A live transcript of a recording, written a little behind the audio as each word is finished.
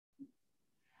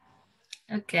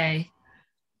Okay.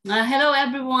 Hello,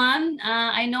 everyone.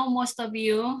 I know most of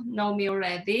you know me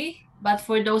already, but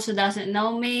for those who doesn't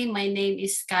know me, my name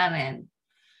is Karen.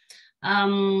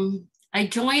 I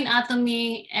joined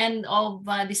Atomy end of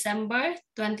December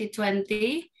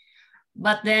 2020,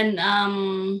 but then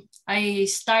I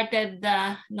started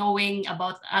knowing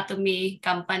about Atomy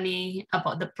company,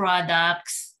 about the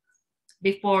products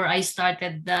before I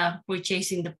started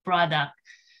purchasing the product.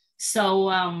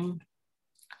 So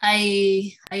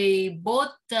I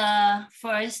bought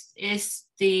first is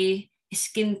the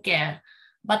skincare,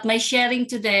 but my sharing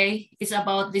today is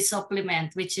about the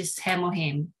supplement, which is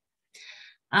Hemohim.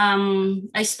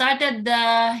 I started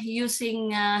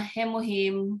using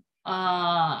Hemohim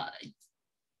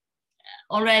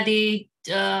already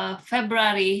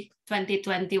February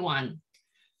 2021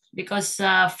 because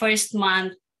first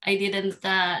month I didn't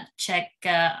check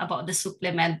about the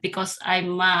supplement because I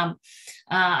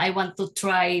want to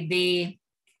try the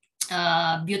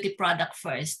beauty product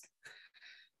first.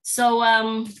 So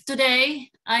today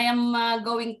I am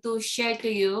going to share to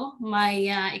you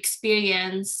my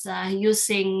experience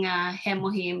using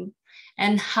Hemohim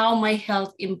and how my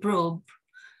health improved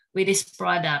with this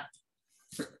product.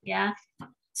 Yeah.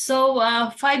 So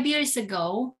 5 years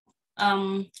ago,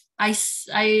 I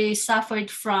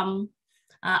suffered from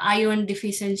iron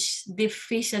deficiency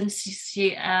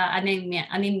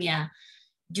anemia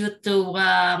due to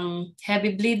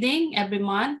heavy bleeding every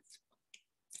month.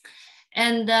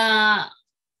 And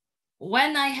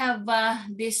when I have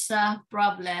this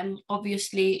problem,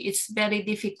 obviously it's very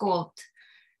difficult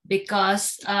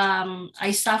because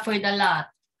I suffered a lot.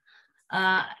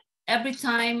 Every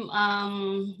time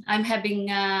I'm having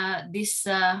this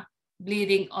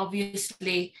bleeding,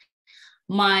 obviously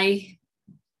my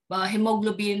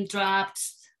hemoglobin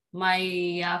drops, my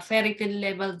ferritin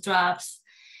level drops,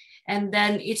 and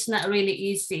then it's not really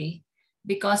easy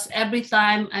because every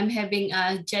time I'm having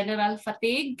a general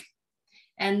fatigue,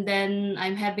 and then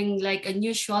I'm having like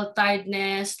unusual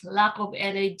tiredness, lack of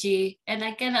energy, and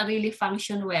I cannot really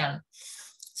function well.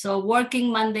 So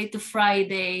working Monday to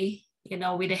Friday,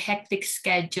 with a hectic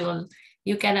schedule,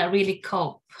 you cannot really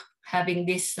cope having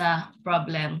this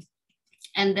problem.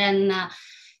 And then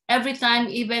every time,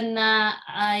 even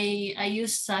I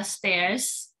use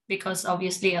stairs because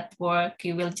obviously at work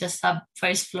you will just have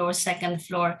first floor, second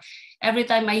floor. Every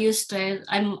time I use stairs,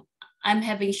 I'm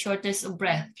having shortness of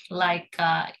breath. Like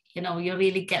you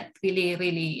really get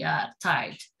really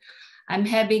tired. I'm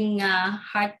having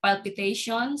heart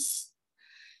palpitations.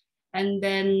 And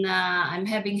then I'm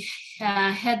having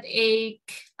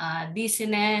headache,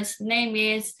 dizziness, name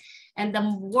it. And the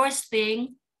worst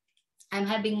thing, I'm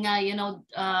having,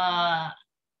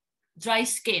 dry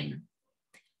skin.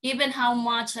 Even how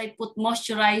much I put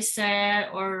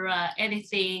moisturizer or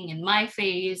anything in my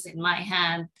face, in my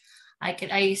hand,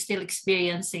 I still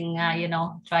experiencing,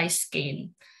 dry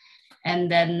skin. And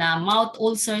then mouth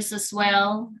ulcers as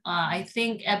well. I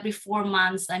think every 4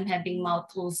 months I'm having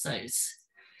mouth ulcers.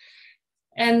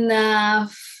 And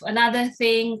another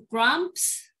thing,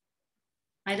 cramps.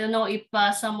 I don't know if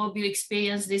some of you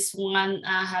experience this one,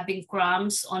 having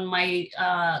cramps on my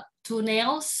two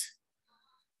nails.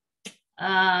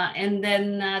 And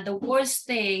then the worst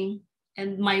thing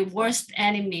and my worst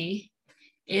enemy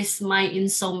is my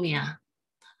insomnia.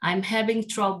 I'm having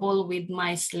trouble with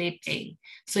my sleeping.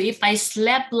 So if I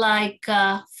slept like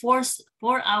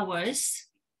 4 hours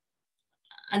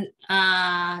and,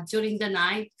 during the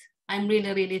night, I'm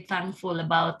really thankful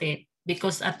about it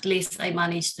because at least I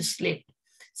managed to sleep.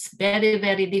 It's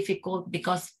very difficult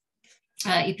because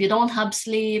if you don't have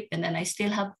sleep and then I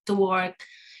still have to work,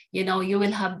 you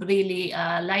will have really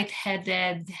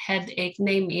lightheaded, headache,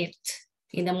 name it,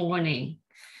 in the morning.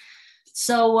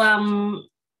 So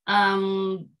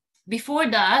before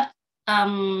that,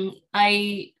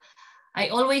 I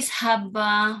always have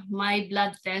my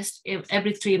blood test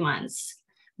every 3 months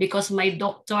because my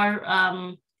doctor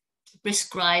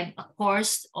prescribed a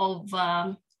course of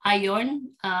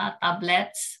iron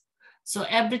tablets. So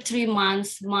every 3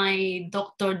 months, my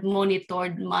doctor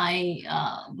monitored my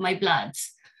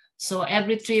bloods. So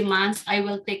every 3 months, I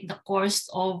will take the course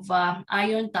of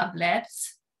iron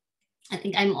tablets. I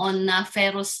think I'm on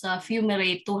ferrous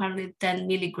fumarate 210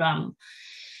 milligram.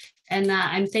 And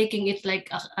I'm taking it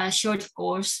like a short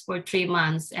course for 3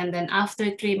 months. And then after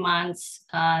 3 months,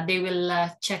 they will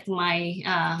check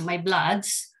my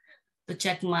bloods to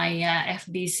check my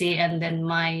FBC and then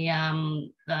my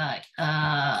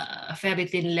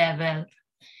ferritin level.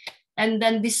 And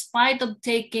then despite of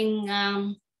taking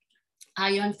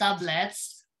iron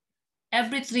tablets,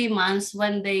 every 3 months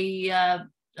when they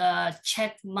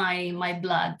check my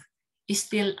blood, is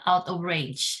still out of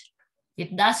range.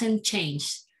 It doesn't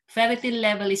change. Ferritin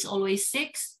level is always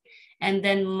 6, and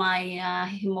then my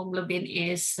hemoglobin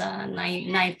is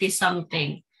 90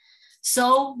 something.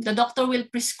 So the doctor will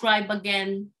prescribe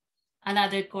again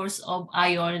another course of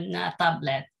iron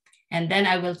tablet. And then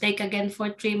I will take again for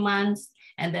 3 months,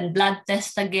 and then blood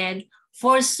test again.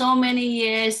 For so many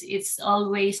years, it's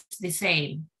always the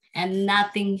same, and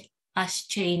nothing has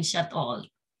changed at all.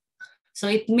 So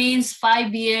it means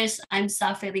 5 years I'm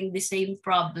suffering the same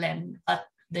problem, but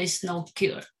there's no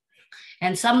cure.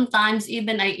 And sometimes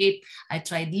even I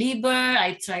tried liver,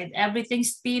 I tried everything,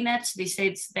 spinach. They say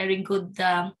it's very good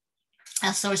a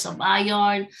source of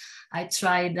iron.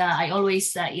 I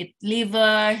always eat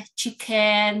liver,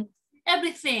 chicken,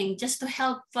 everything just to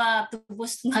help to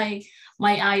boost my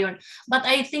iron. But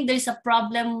I think there's a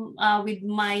problem with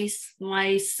my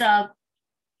cell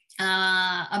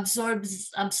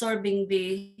absorbing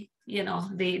the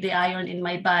the iron in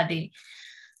my body.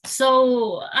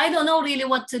 So I don't know really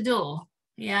what to do.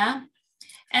 Yeah.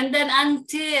 And then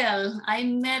until I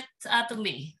met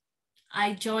Atomy,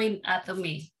 I joined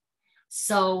Atomy.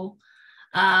 So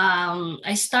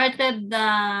I started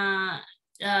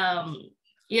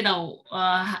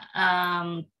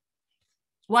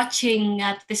watching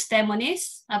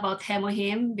testimonies about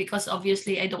Hemohim, because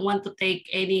obviously I don't want to take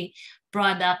any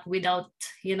product without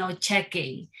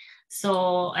checking.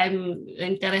 So I'm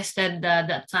interested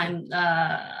that time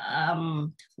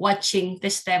watching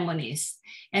testimonies.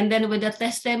 And then with the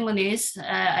testimonies,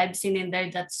 I've seen in there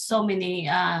that so many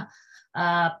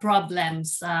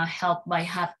problems helped by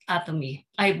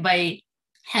by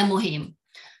Hemohim.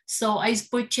 So I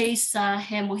purchased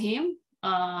Hemohim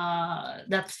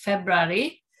that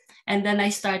February, and then I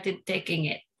started taking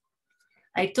it.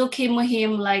 I took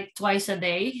Hemohim like twice a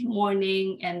day,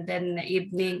 morning and then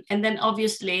evening. And then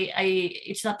obviously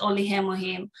it's not only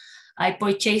Hemohim. I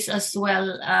purchased as well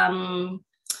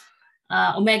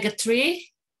omega-3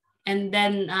 and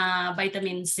then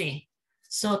vitamin C.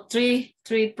 So three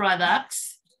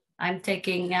products I'm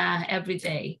taking every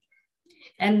day.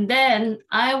 And then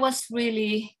I was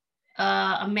really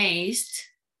amazed,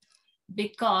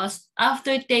 because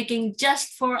after taking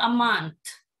just for a month,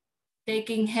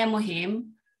 taking Hemohim,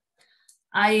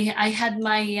 I had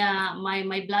my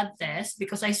my blood test,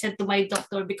 because I said to my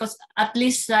doctor, because at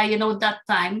least that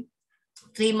time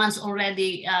 3 months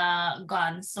already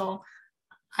gone, so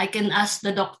I can ask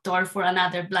the doctor for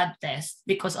another blood test,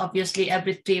 because obviously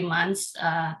every 3 months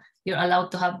you're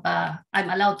allowed to have I'm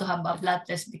allowed to have a blood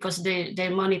test, because they're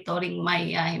monitoring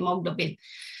my hemoglobin.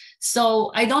 So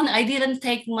I didn't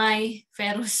take my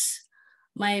ferrous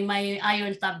my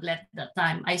iron tablet that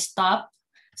time. I stopped.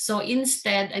 So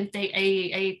instead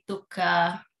I took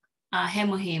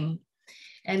Hemohim.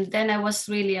 And then I was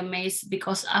really amazed,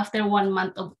 because after 1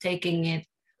 month of taking it,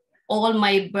 all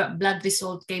my blood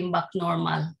result came back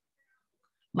normal.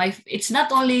 It's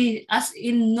not only as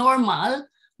in normal,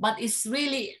 but it's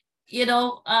really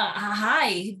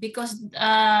high, because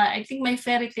I think my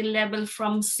ferritin level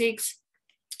from 6,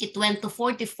 it went to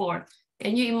 44.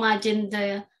 Can you imagine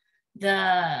the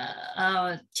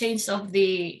change of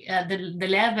the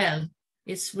level?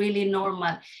 It's really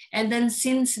normal. And then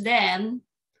since then,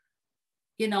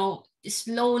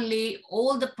 slowly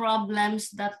all the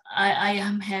problems that I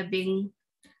am having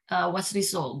was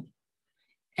resolved.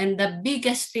 And the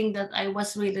biggest thing that I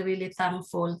was really, really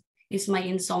thankful is my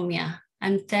insomnia.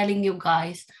 I'm telling you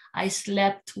guys, I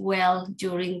slept well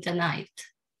during the night,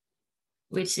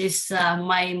 which is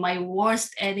my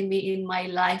worst enemy in my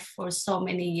life for so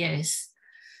many years.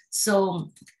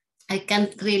 So I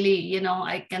can't really,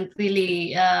 I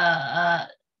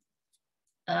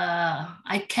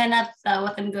cannot,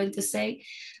 what I'm going to say,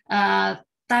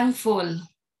 thankful,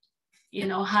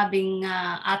 having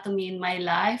Atomy in my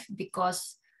life,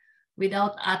 because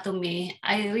without Atomy,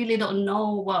 I really don't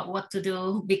know what to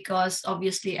do, because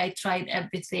obviously I tried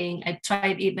everything. I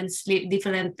tried even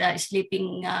different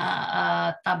sleeping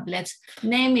tablets,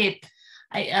 name it.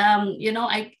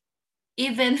 I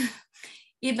even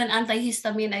even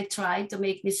antihistamine I tried to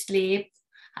make me sleep.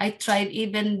 I tried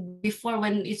even before,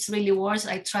 when it's really worse,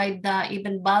 I tried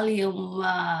even Valium,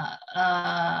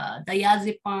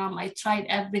 diazepam. I tried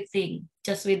everything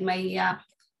just with my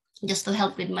just to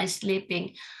help with my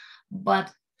sleeping.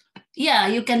 But yeah,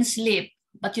 you can sleep,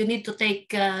 but you need to take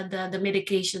the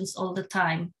medications all the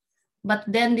time. But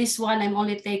then this one, I'm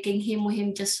only taking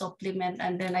Hemohim, just supplement,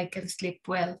 and then I can sleep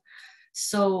well.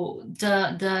 So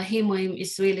the Hemohim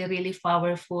is really, really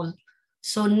powerful.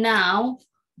 So now,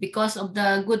 because of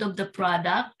the good of the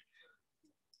product,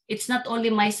 it's not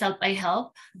only myself I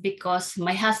help, because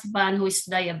my husband, who is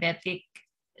diabetic,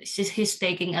 he's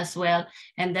taking as well.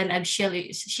 And then I've share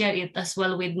it as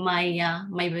well with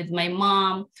my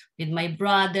mom, with my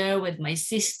brother, with my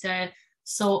sister.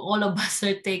 So all of us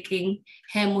are taking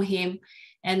Hemohim.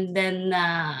 And then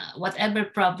whatever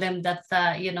problem that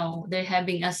they're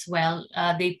having as well,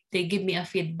 they give me a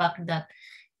feedback that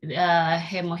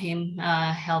Hemohim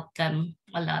helped them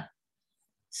a lot.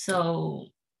 So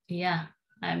yeah,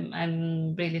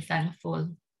 I'm really thankful.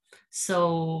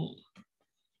 So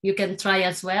you can try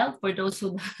as well for those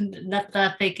who not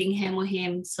taking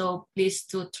Hemohim. So please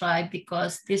do try,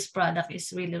 because this product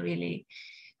is really, really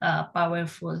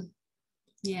powerful.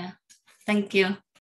 Yeah. Thank you.